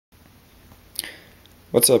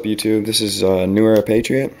What's up, YouTube? This is New Era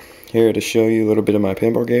Patriot, here to show you a little bit of my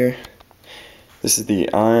paintball gear. This is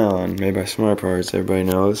the Ion, made by Smart Parts. Everybody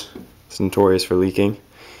knows it's notorious for leaking.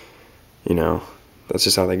 You know, that's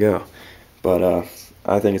just how they go. But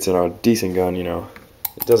I think it's a decent gun. You know,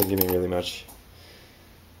 it doesn't give me really much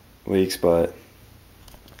leaks, but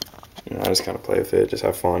you know, I just kind of play with it, just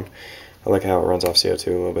have fun. I like how it runs off CO2 a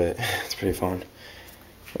little bit. It's pretty fun.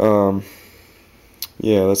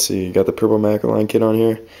 Yeah, let's see. Got the purple Macroline kit on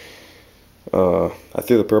here. I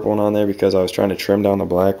threw the purple one on there because I was trying to trim down the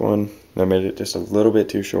black one. I made it just a little bit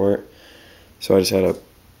too short, so I just had to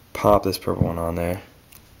pop this purple one on there.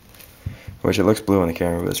 Which it looks blue on the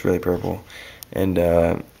camera, but it's really purple. And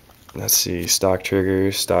let's see, stock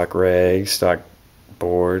triggers, stock rags, stock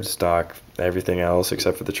boards, stock everything else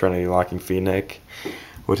except for the Trinity locking feed neck,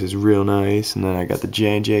 which is real nice. And then I got the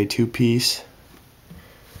J&J two-piece.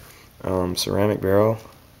 Ceramic barrel,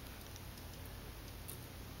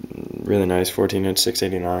 really nice, 14-inch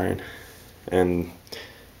 689, and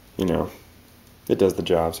you know, it does the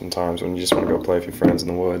job sometimes when you just want to go play with your friends in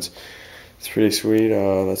the woods. It's pretty sweet.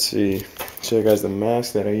 Let's see, show you guys the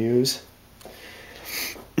mask that I use.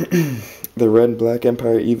 The Red and Black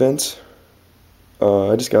Empire Events.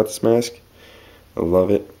 I just got this mask. I love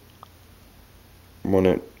it.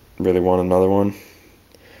 Really want another one.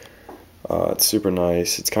 It's super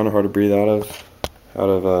nice. It's kind of hard to breathe out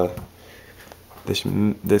of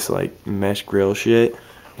this like mesh grill shit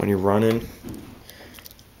when you're running.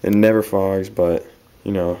 It never fogs, but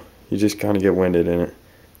you know, you just kind of get winded in it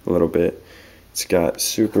a little bit. It's got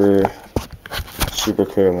super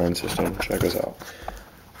clear lens system. Check this out.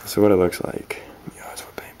 So what it looks like. Yeah, it's a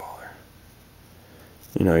paintballer.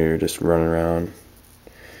 You know, you're just running around,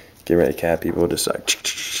 get ready to cat people, just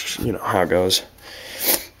like, you know how it goes.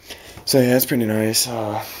 So yeah, it's pretty nice.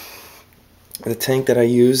 The tank that I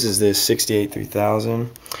use is this 68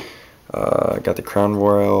 3000. Got the Crown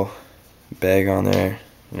Royal bag on there,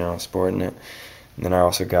 you know, sporting it. And then I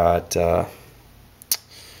also got, well,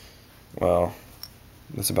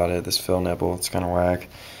 that's about it. This fill nipple, it's kind of whack.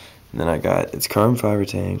 And then I got, it's carbon fiber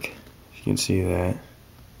tank. You can see that,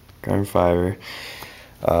 carbon fiber.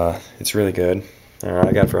 It's really good.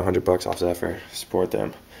 I got it for $100 off Zephyr. Support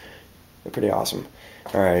them. They're pretty awesome.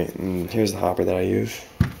 Alright, and here's the hopper that I use.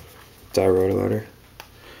 Die rotor,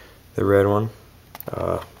 the red one.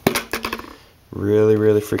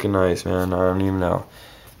 Really freaking nice, man. I don't even know.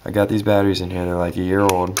 I got these batteries in here. They're like a year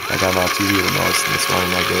old. I got my TV remotes, and this one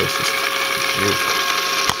in my case. It's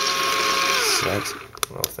sexy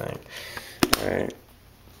little thing. Alright.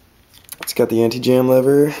 It's got the anti-jam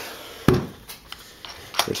lever,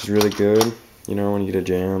 which is really good. You know, when you get a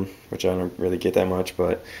jam, which I don't really get that much,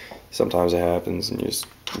 but sometimes it happens, and you just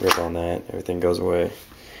rip on that. Everything goes away.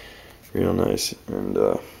 Real nice. And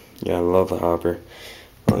yeah, I love the hopper.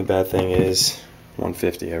 Only bad thing is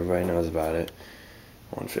 150. Everybody knows about it.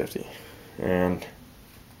 150. And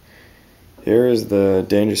here is the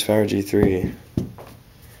Dangerous Fire G3.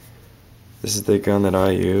 This is the gun that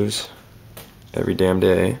I use every damn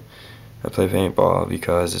day. I play paintball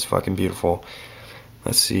because it's fucking beautiful.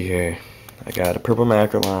 Let's see here. I got a purple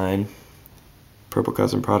Macroline, purple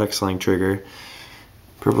custom product sling trigger,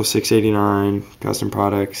 purple 689 custom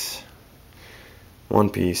products, one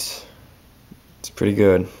piece. It's pretty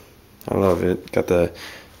good. I love it. Got the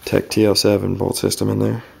Tech TL7 bolt system in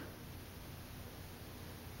there.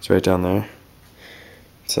 It's right down there.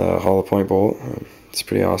 It's a hollow point bolt. It's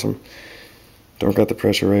pretty awesome. Don't got the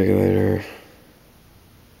pressure regulator.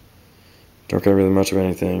 Don't got really much of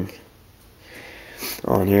anything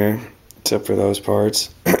on here except for those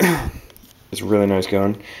parts. It's a really nice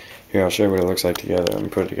gun. Here, I'll show you what it looks like together. Let me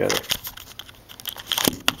put it together.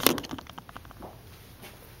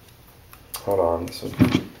 Hold on, this will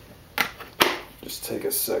just take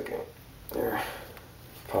a second. There.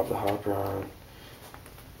 Pop the hopper on.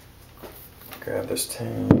 Grab this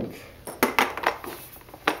tank.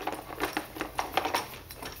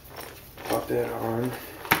 Pop that on.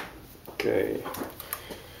 Okay.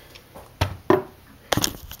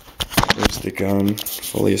 There's the gun,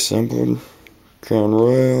 fully assembled. Crown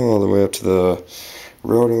Royal, all the way up to the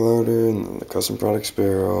rotor loader, and then the custom products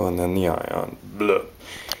barrel, and then the Ion. Blah.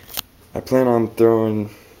 I plan on throwing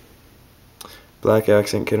black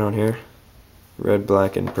accent kit on here. Red,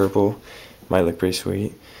 black, and purple. Might look pretty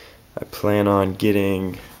sweet. I plan on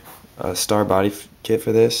getting a star body kit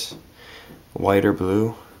for this. White or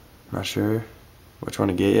blue. Not sure which one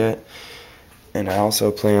to get yet. And I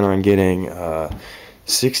also plan on getting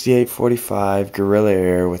 6845 Gorilla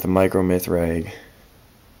Air with a micro myth rag,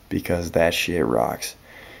 because that shit rocks.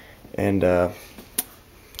 And so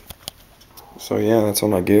yeah, that's all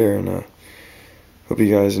my gear, and hope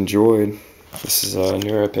you guys enjoyed. This is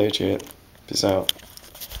New Era Patriot. Peace out.